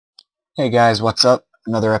Hey guys, what's up?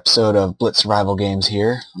 Another episode of Blitz Survival Games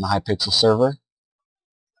here on the Hypixel server.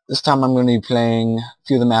 This time I'm going to be playing a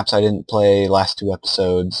few of the maps I didn't play last two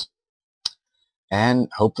episodes and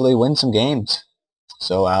hopefully win some games.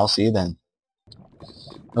 So I'll see you then.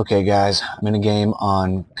 Okay guys, I'm in a game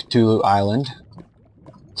on Cthulhu Island.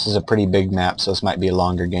 This is a pretty big map, so this might be a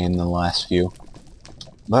longer game than the last few.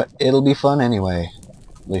 But it'll be fun anyway.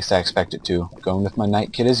 At least I expect it to. Going with my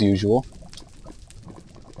night kit as usual.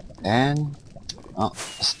 And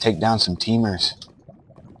let's take down some teamers.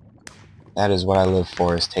 That is what I live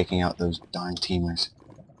for, is taking out those darn teamers.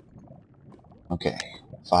 Okay,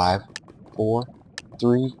 5, 4,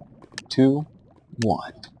 3, 2,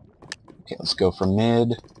 1. Okay, let's go for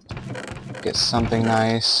mid. Get something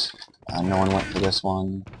nice. No one went for this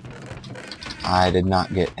one. I did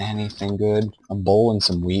not get anything good. A bowl and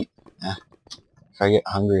some wheat. If I get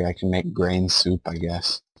hungry, I can make grain soup, I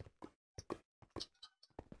guess.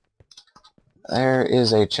 There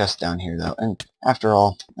is a chest down here, though, and after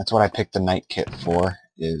all, that's what I picked the night kit for,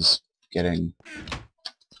 is getting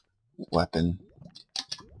weapon.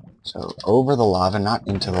 So, over the lava, not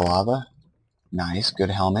into the lava. Nice,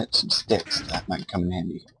 good helmet, some sticks, that might come in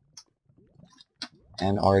handy.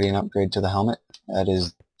 And already an upgrade to the helmet. That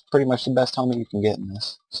is pretty much the best helmet you can get in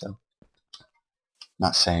this, so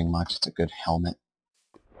not saying much, it's a good helmet.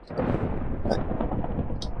 But,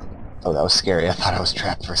 oh, that was scary, I thought I was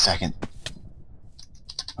trapped for a second.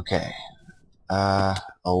 Okay,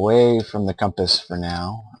 away from the compass for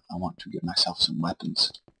now. I want to give myself some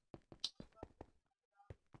weapons.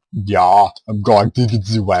 Yeah, I'm going to get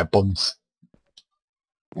the weapons.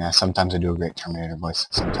 Yeah, sometimes I do a great Terminator voice.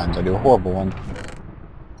 Sometimes I do a horrible one.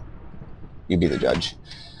 You be the judge.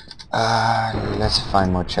 Let's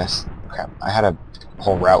find more chests. Crap, I had a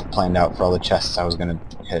whole route planned out for all the chests I was going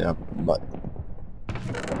to hit up, but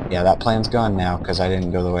yeah, that plan's gone now because I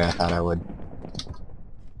didn't go the way I thought I would.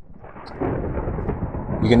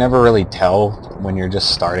 You can never really tell when you're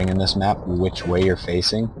just starting in this map which way you're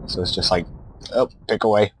facing, so it's just like, oh, pick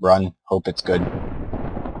away, run, hope it's good.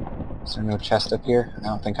 Is there no chest up here? I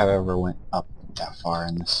don't think I've ever went up that far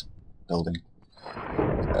in this building.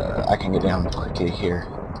 I can get down quickly here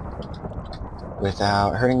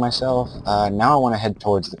without hurting myself. Now I want to head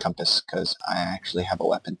towards the compass, because I actually have a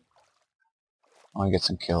weapon. I want to get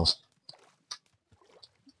some kills.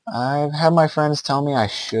 I've had my friends tell me I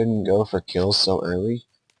shouldn't go for kills so early.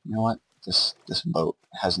 You know what? This boat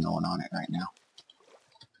has no one on it right now.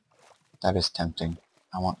 That is tempting.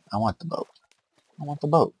 I want the boat. I want the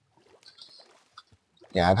boat.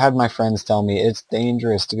 Yeah, I've had my friends tell me it's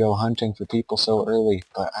dangerous to go hunting for people so early,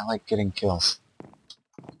 but I like getting kills.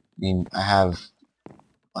 I mean, I have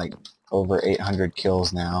like over 800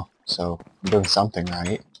 kills now, so I'm doing something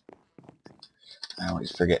right. I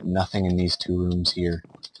always forget nothing in these two rooms here.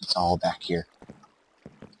 It's all back here.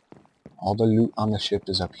 All the loot on the ship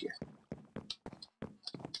is up here.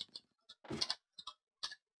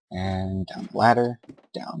 And down the ladder,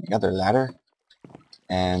 down the other ladder.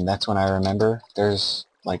 And that's when I remember there's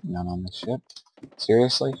like none on the ship.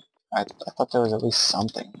 Seriously? I thought there was at least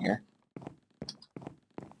something here.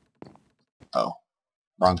 Oh,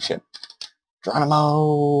 wrong ship.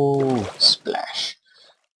 Geronimo! Splash.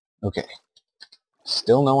 Okay.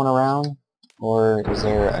 Still no one around? Or is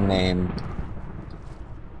there a name?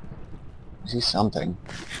 I see something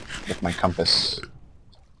with my compass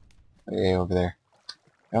way over there.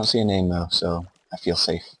 I don't see a name though, so I feel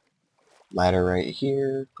safe. Ladder right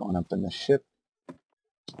here, going up in the ship.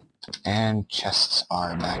 And chests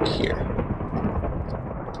are back here.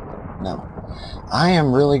 No. I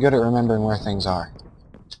am really good at remembering where things are.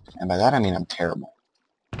 And by that I mean I'm terrible.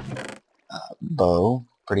 Bow,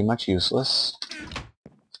 pretty much useless.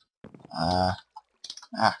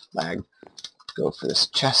 Lag. Go for this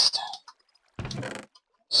chest.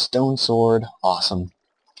 Stone sword, awesome.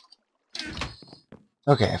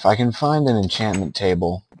 Okay, if I can find an enchantment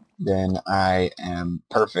table, then I am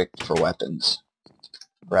perfect for weapons.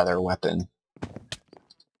 Rather, weapon.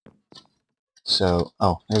 So,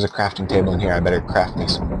 oh, there's a crafting table in here. I better craft me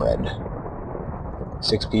some bread.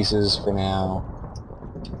 6 pieces for now.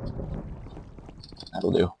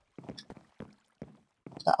 That'll do.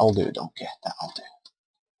 That'll do, don't get. That'll do.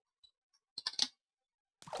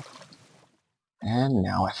 And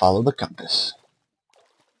now I follow the compass.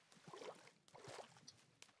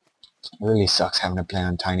 It really sucks having to play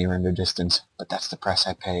on tiny render distance, but that's the price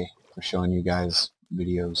I pay for showing you guys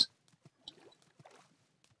videos.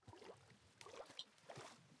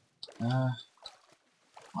 Wow.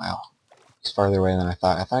 He's farther away than I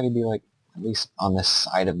thought. I thought he'd be like at least on this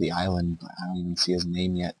side of the island, but I don't even see his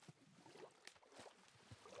name yet.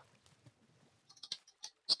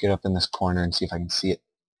 get up in this corner and see if I can see it.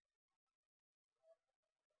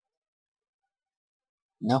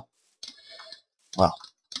 No? Well,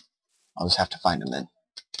 I'll just have to find him then.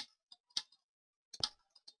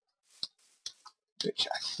 Which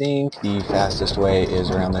I think the fastest way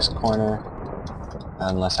is around this corner,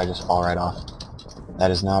 unless I just fall right off.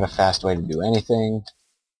 That is not a fast way to do anything.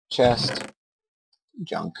 Chest.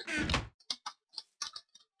 Junk.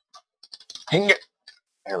 Hang it!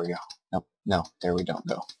 There we go. Nope, no, there we don't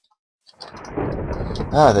go.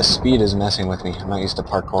 Ah, the speed is messing with me. I'm not used to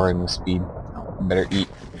parkouring with speed. Oh, better eat.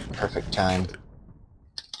 Perfect time.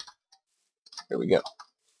 There we go.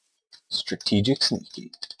 Strategic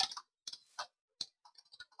sneaking.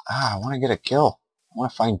 Ah, I want to get a kill. I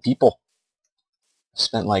want to find people. I've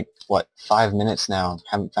spent like, what, 5 minutes now.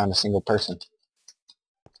 Haven't found a single person.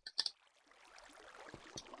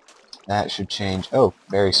 That should change. Oh,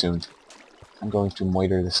 very soon. I'm going to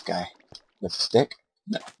moiter this guy. With a stick?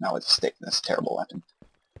 No, not with a stick. That's a terrible weapon.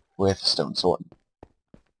 With a stone sword.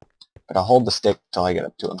 But I'll hold the stick till I get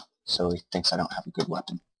up to him, so he thinks I don't have a good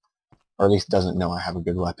weapon. Or at least doesn't know I have a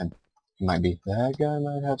good weapon. He might be, that guy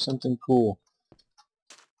might have something cool.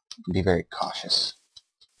 Be very cautious.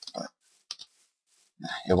 But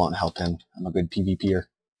it won't help him. I'm a good PvPer.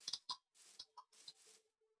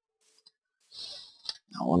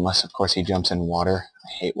 No, unless of course he jumps in water.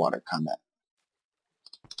 I hate water combat.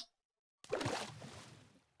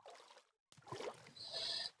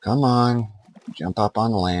 Come on, jump up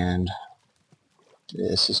on land.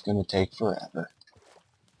 This is gonna take forever.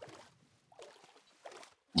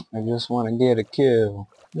 I just want to get a kill.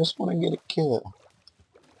 Just want to get a kill.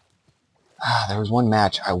 Ah, there was one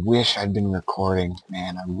match. I wish I'd been recording.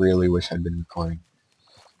 Man, I really wish I'd been recording.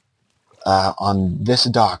 On this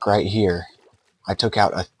dock right here, I took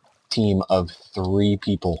out a team of 3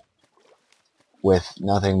 people with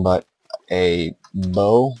nothing but a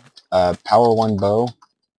bow, a power 1 bow,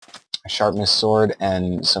 a sharpness sword,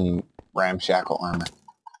 and some ramshackle armor.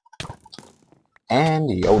 And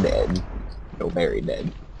you're dead. You're very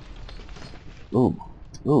dead. Ooh,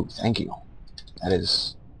 thank you. That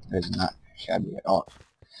is not shabby at all.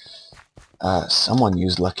 Someone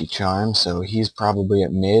used Lucky Charm, so he's probably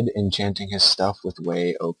at mid, enchanting his stuff with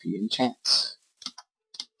way OP enchants.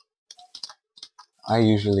 I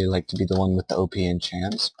usually like to be the one with the OP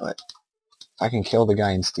enchants, but if I can kill the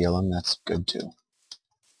guy and steal him, that's good too.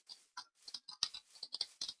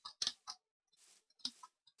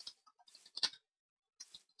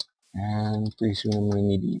 And pretty soon I'm going to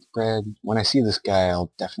need to eat bread. When I see this guy,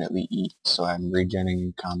 I'll definitely eat, so I'm regenerating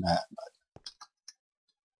in combat, but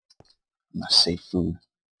I must save food.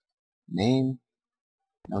 Name?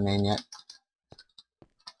 No name yet.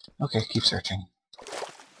 Okay, keep searching.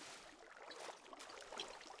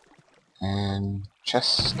 And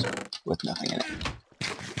chest with nothing in it.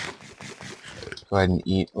 Go ahead and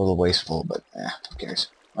eat. A little wasteful, but who cares?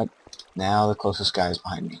 What? Now the closest guy is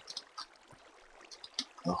behind me.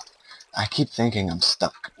 Oh, I keep thinking I'm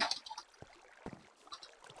stuck.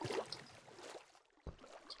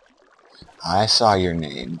 I saw your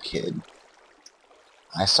name, kid.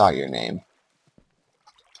 I saw your name.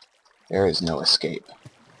 There is no escape.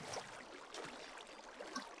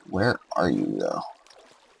 Where are you, though?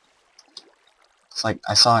 It's like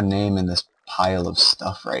I saw a name in this pile of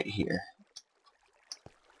stuff right here.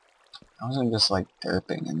 I wasn't just like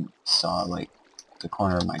derping and saw like the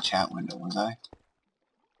corner of my chat window, was I?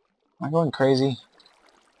 Am I going crazy?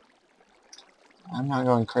 I'm not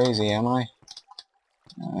going crazy, am I?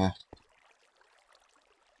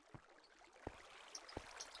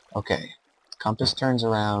 Okay. Compass turns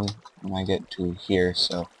around when I get to here,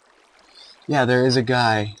 so... Yeah, there is a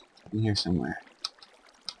guy in here somewhere.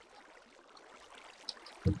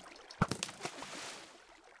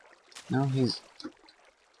 No, he's...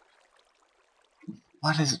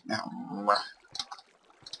 What is...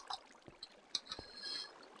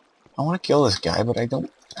 I want to kill this guy, but I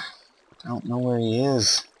don't know where he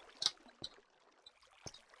is.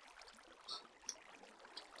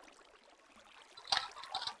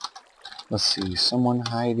 Let's see, someone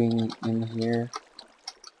hiding in here.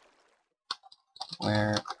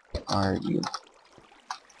 Where are you?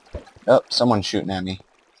 Oh, someone's shooting at me.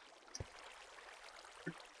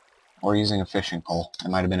 Or using a fishing pole. It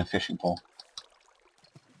might have been a fishing pole.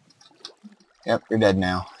 Yep, you're dead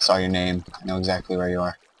now. I saw your name. I know exactly where you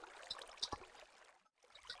are.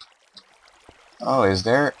 Oh, is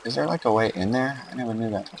there like a way in there? I never knew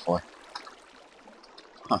that before.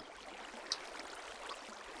 Huh.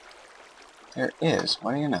 There is.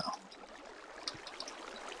 What do you know?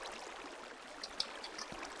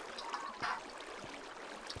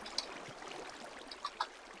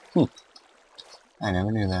 I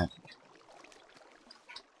never knew that.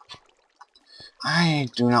 I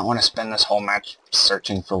do not want to spend this whole match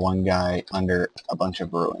searching for one guy under a bunch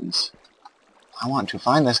of ruins. I want to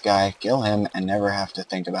find this guy, kill him, and never have to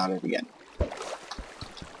think about it again.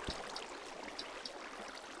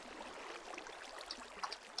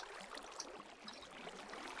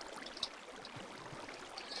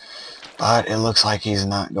 But it looks like he's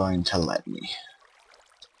not going to let me.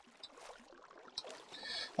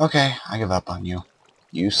 Okay, I give up on you.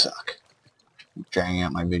 You suck. I'm dragging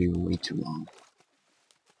out my video way too long.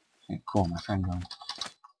 Okay, cool, my friend gone.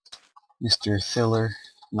 Mr. Thiller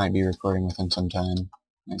might be recording with him sometime.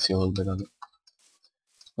 Might see a little bit of it.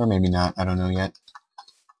 Or maybe not, I don't know yet.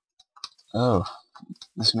 Oh,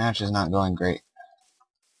 this match is not going great.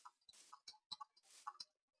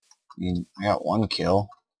 I mean, I got one kill.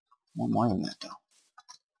 One more than that, though.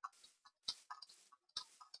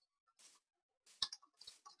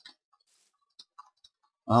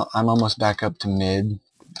 Well, I'm almost back up to mid.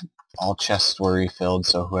 All chests were refilled,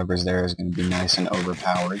 so whoever's there is going to be nice and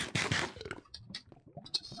overpowered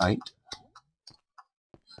to fight.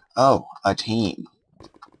 Oh, a team.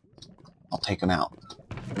 I'll take them out.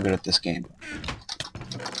 I'm good at this game.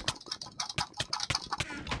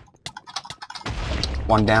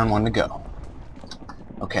 One down, one to go.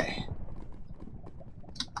 Okay.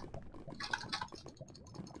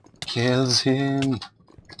 Kills him.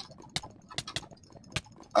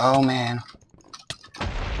 Oh, man.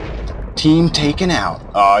 Team taken out.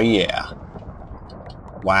 Oh, yeah.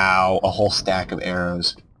 Wow, a whole stack of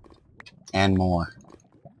arrows. And more.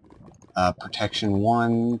 Protection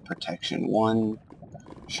 1, protection 1,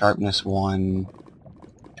 sharpness 1,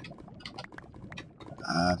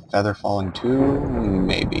 feather falling 2,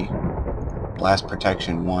 maybe. Blast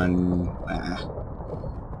protection 1,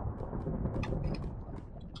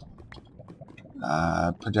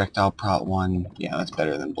 projectile prot 1, yeah, that's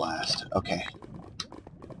better than blast. Okay.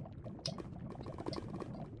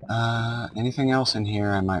 Anything else in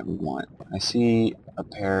here I might want? I see a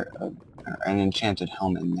pair of, an enchanted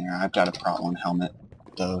helmet in there. I've got a prot 1 helmet,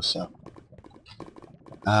 though, so.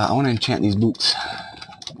 I want to enchant these boots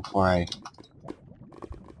before I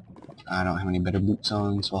don't have any better boots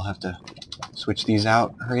on, so I'll have to switch these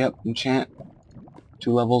out. Hurry up, enchant.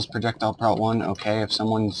 2 levels, projectile prot 1. Okay, if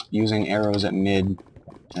someone's using arrows at mid,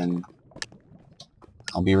 then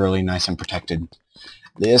I'll be really nice and protected.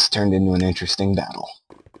 This turned into an interesting battle.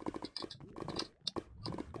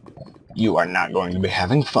 You are not going to be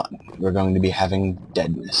having fun. You're going to be having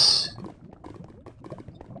deadness.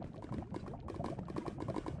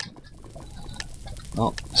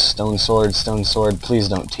 Oh, stone sword, please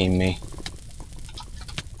don't team me.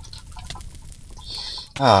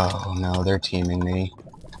 Oh, no, they're teaming me.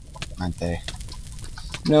 Aren't they?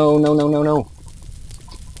 No, no, no, no, no.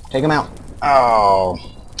 Take him out. Oh,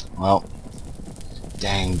 well.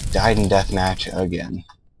 Dang, died in deathmatch again.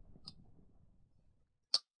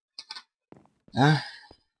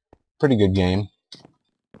 Pretty good game.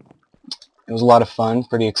 It was a lot of fun,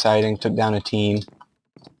 pretty exciting, took down a team.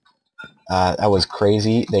 That was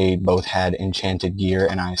crazy. They both had enchanted gear,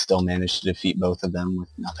 and I still managed to defeat both of them with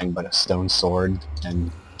nothing but a stone sword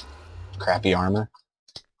and crappy armor.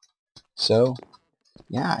 So,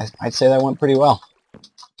 yeah, I'd say that went pretty well.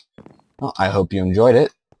 Well, I hope you enjoyed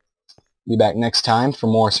it. Be back next time for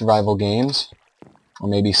more survival games, or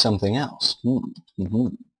maybe something else.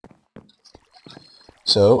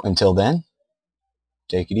 So, until then,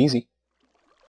 take it easy.